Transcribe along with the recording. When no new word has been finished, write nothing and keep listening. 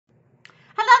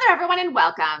everyone, and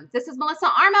welcome. This is Melissa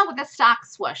Armo with the Stock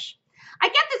Swoosh. I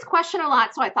get this question a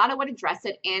lot, so I thought I would address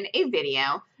it in a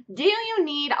video. Do you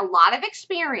need a lot of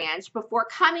experience before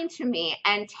coming to me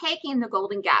and taking the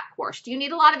Golden Gap course? Do you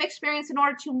need a lot of experience in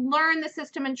order to learn the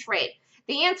system and trade?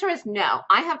 The answer is no.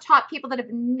 I have taught people that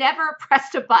have never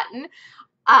pressed a button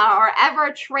or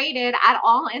ever traded at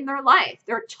all in their life.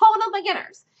 They're total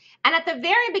beginners. And at the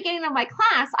very beginning of my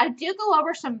class, I do go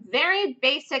over some very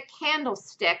basic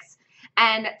candlesticks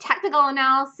and technical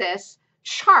analysis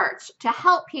charts to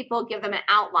help people, give them an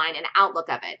outline and outlook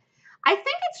of it. I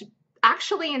think it's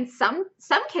actually in some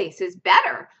cases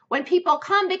better when people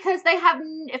come because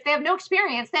if they have no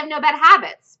experience, they have no bad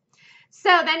habits.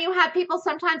 So then you have people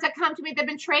sometimes that come to me, they've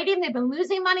been trading, they've been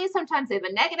losing money, sometimes they have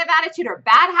a negative attitude or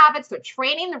bad habits, they're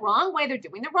trading the wrong way, they're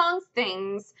doing the wrong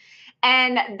things,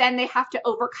 and then they have to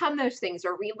overcome those things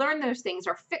or relearn those things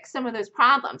or fix some of those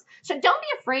problems. So don't be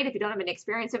afraid if you don't have any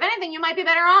experience. If anything, you might be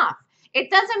better off.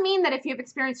 It doesn't mean that if you have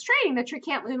experience trading that you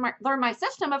can't learn my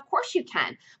system. Of course you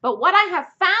can. But what I have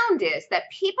found is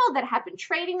that people that have been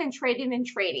trading and trading and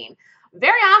trading,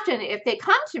 very often, if they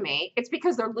come to me, it's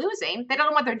because they're losing. They don't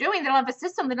know what they're doing. They don't have a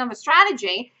system. They don't have a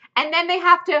strategy. And then they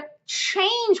have to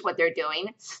change what they're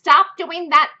doing, stop doing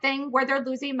that thing where they're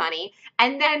losing money,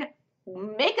 and then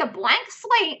make a blank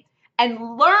slate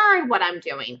and learn what I'm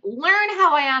doing. Learn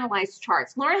how I analyze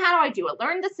charts. Learn how do I do it.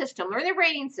 Learn the system. Learn the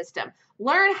rating system.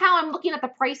 Learn how I'm looking at the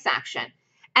price action.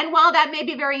 And while that may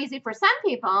be very easy for some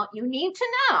people, you need to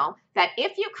know that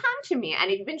if you come to me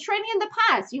and you've been trading in the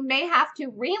past, you may have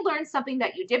to relearn something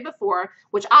that you did before,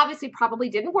 which obviously probably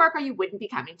didn't work, or you wouldn't be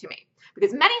coming to me.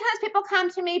 Because many times people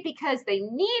come to me because they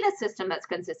need a system that's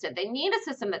consistent. They need a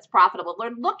system that's profitable.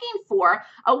 They're looking for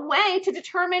a way to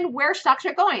determine where stocks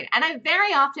are going. And I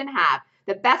very often have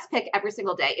the best pick every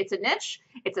single day. It's a niche.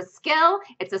 It's a skill.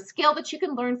 It's a skill that you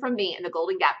can learn from me in the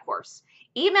Golden Gap course.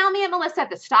 Email me at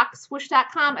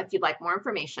melissa@thestockswoosh.com if you'd like more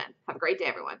information. Have a great day,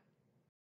 everyone.